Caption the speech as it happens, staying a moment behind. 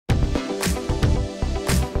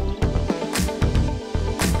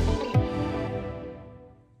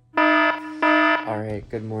Alright,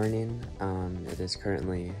 good morning. It is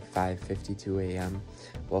currently 5:52 a.m.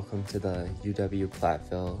 Welcome to the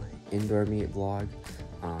UW-Platteville Indoor Meet vlog.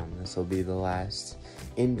 This will be the last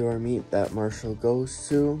indoor meet that Marshall goes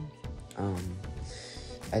to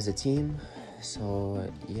as a team.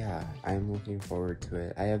 So yeah, I'm looking forward to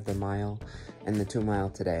it. I have the mile and the 2 mile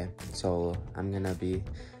today, so I'm gonna be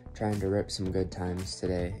trying to rip some good times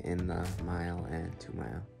today in the mile and 2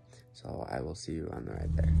 mile. So I will see you on the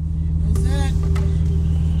ride there. What's that?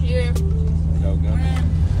 Here. Go, go.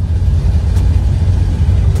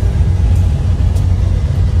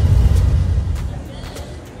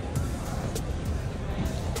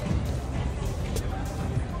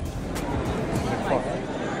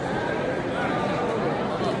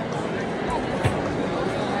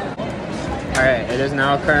 Alright, it is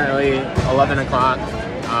now currently 11 o'clock.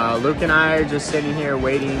 Luke and I are just sitting here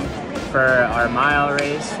waiting for our mile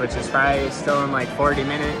race, which is probably still in like 40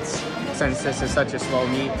 minutes since this is such a slow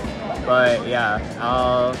meet. But yeah,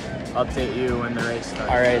 I'll update you when the race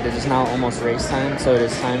starts. Alright, it is now almost race time, so it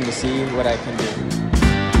is time to see what I can do.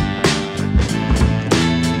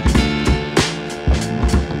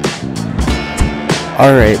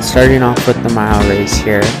 Alright, starting off with the mile race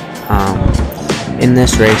here. In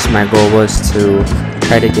this race, my goal was to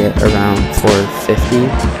try to get around 450,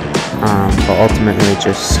 but ultimately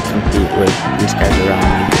just compete with these guys around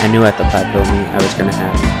me. I knew at the Platteville meet I was going to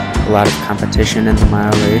have a lot of competition in the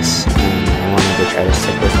mile race, and I wanted to try to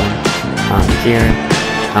stick with them. Here,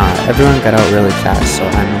 everyone got out really fast, so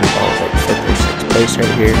I'm in about like 5th or 6th place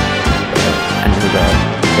right here, but I knew that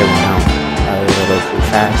they went out a little too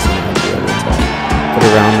fast, and I'd be able to get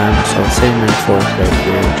around them, so sitting in 4th right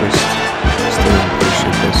here, just staying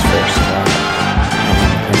patient this first lap.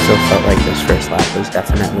 I still felt like this first lap was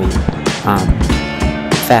definitely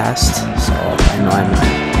fast, so I know I'm in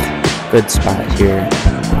a good spot here.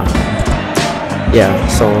 Yeah,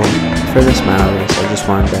 so for this mile race, I just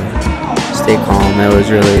wanted to stay calm. It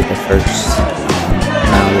was really the first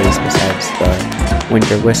mile race besides the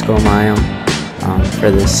winter Wisco mile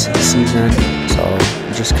for this season, so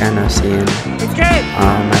I'm just kind of seeing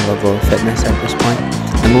my level of fitness at this point.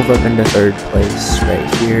 I move up into 3rd place right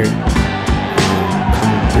here,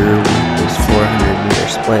 coming through this 400-meter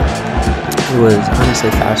split. It was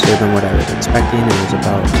honestly faster than what I was expecting. It was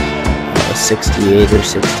about 68 or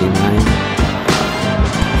 69,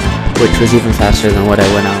 which was even faster than what I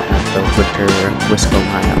went out at the winter Wisco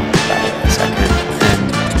mile by a second, and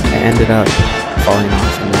I ended up falling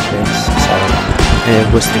off in that race. So I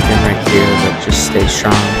was thinking right here that just stay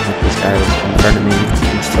strong with these guys in front of me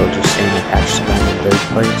and still just staying attached to them in 3rd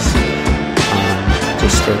place.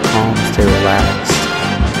 Just stay calm, stay relaxed.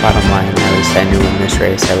 Bottom line, at least I knew in this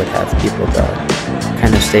race I would have people to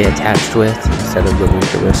kind of stay attached with instead of the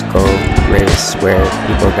winter Wisco race where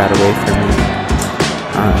people got away from me.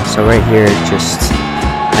 So right here,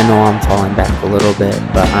 I know I'm falling back a little bit,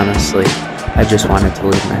 but honestly, I just wanted to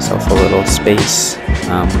leave myself a little space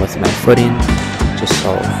with my footing, just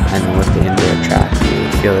so I know with the indoor track, you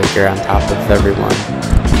feel like you're on top of everyone.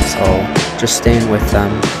 So just staying with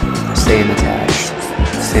them, staying attached,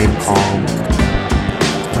 staying calm.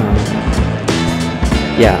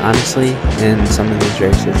 Yeah, honestly, in some of these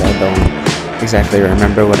races, I don't exactly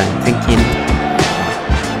remember what I'm thinking.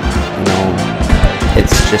 You know,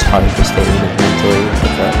 it's just hard to stay in it mentally,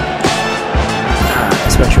 but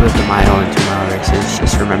especially with the mile and 2 mile races,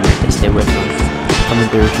 just remembering to stay with them. Coming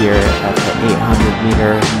through here at the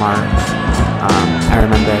 800-meter mark, I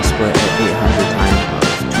remember I split at 800 time of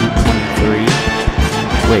 2:23,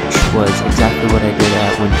 which was exactly what I did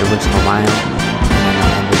at Winter Wisco Mile, and then I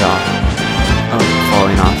ended up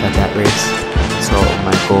falling off at that race. So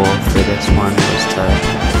my goal for this one was to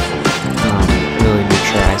really make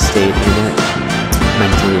sure I stayed in it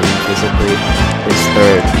mentally and physically. This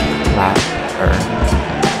 3rd lap, or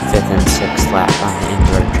 5th and 6th lap on the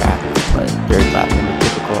indoor track, but 3rd lap in a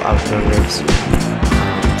typical outdoor race.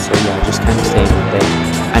 So yeah, just kind of staying with it.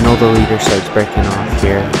 I know the leader starts breaking off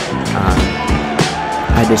here.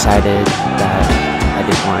 I decided that I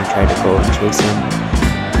didn't want to try to go and chase him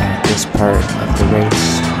at this part of the race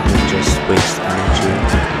and just waste energy.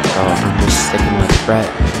 So I'm just sticking with Brett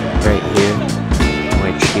right here,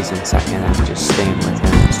 which he's in 2nd. I'm just staying with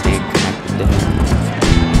him, staying connected to him.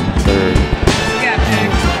 3rd.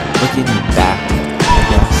 And looking back, I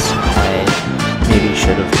guess I maybe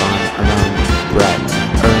should have gone around Brett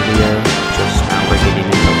earlier. Just now we're getting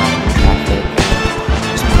into line of traffic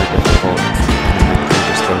and it's more difficult, and I'm mentally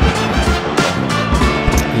just going with him.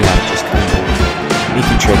 Yeah, just kind of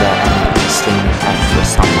making sure that I'm staying attached with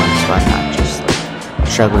someone, so I'm not just like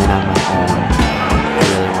struggling on my own. I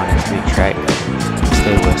really wanted to make sure I could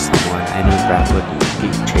stay with someone. I I knew Brett would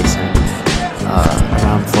be chasing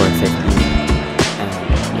around 450, and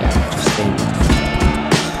yeah, just staying.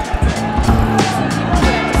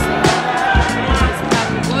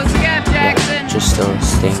 Yeah, just still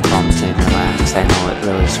staying calm, staying relaxed. I know it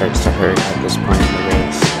really starts to hurt at this point in the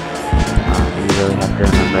race. You really have to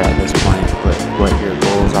remember at this point what your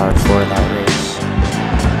goals are for that race,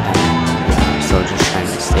 and yeah, I'm still just trying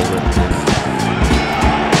to stay with them.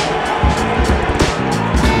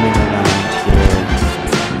 Coming around here,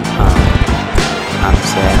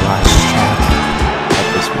 honestly, I lost track at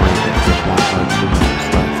this point. There's 1 or 2 miles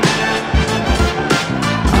left.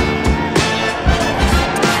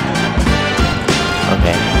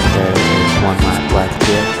 Okay, there is 1 lap left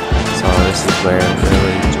here, so this is where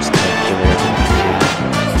really just like give it everything.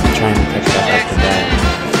 I'm trying to catch back up to that,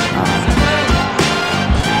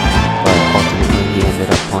 but ultimately he ended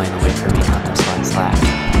up pulling away from me on this last lap.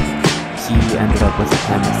 He ended up with a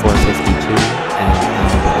time of 4:52, and I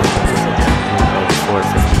ended up with a time of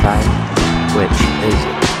 4:55, which is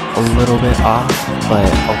a little bit off, but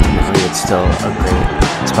ultimately it's still a great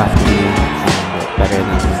spot to be in, and better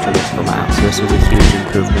than the traditional mile. So this was a huge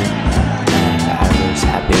improvement, and I was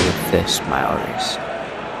happy with this mile race.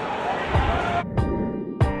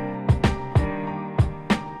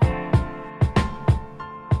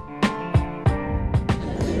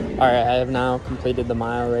 Alright, I have now completed the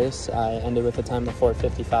mile race. I ended with a time of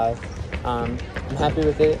 4:55. I'm happy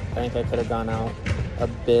with it. I think I could have gone out a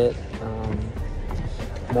bit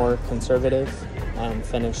more conservative and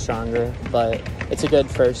finished stronger, but it's a good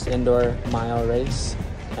first indoor mile race.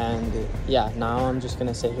 And yeah, now I'm just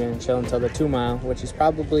gonna sit here and chill until the 2 mile, which is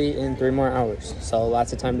probably in 3 more hours. So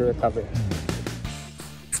lots of time to recover.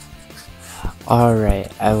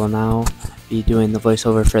 Alright, I will now be doing the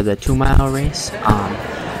voiceover for the 2 mile race.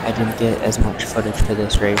 I didn't get as much footage for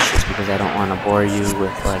this race just because I don't want to bore you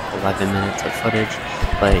with like 11 minutes of footage,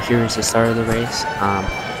 but here's the start of the race.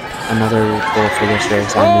 Another goal for this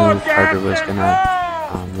race, I knew Carter was gonna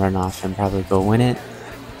run off and probably go win it,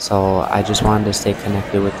 so I just wanted to stay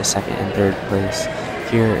connected with the 2nd and 3rd place.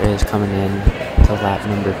 Here is coming in to lap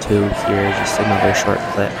number 2. Here is just another short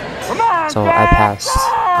clip, so I passed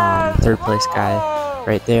 3rd place guy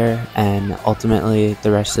right there, and ultimately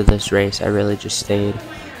the rest of this race I really just stayed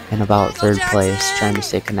in about 3rd place, trying to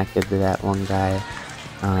stay connected to that one guy.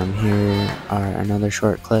 Here are another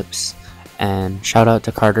short clips, and shout out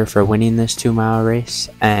to Carter for winning this 2 mile race.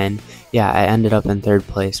 And yeah, I ended up in 3rd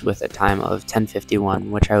place with a time of 10:51,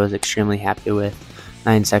 which I was extremely happy with,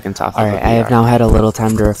 9 seconds off. Alright, I have now had a little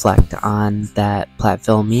time to reflect on that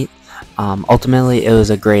Platteville meet. Ultimately it was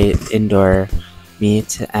a great indoor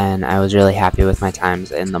meet, and I was really happy with my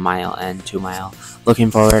times in the mile and 2 mile.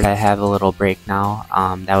 Looking forward, I have a little break now.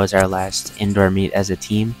 That was our last indoor meet as a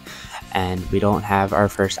team, and we don't have our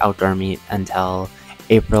first outdoor meet until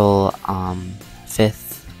April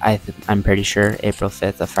 5th. I'm pretty sure April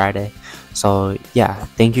 5th, a Friday. So yeah,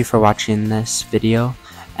 thank you for watching this video,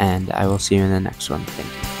 and I will see you in the next one. Thank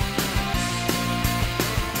you.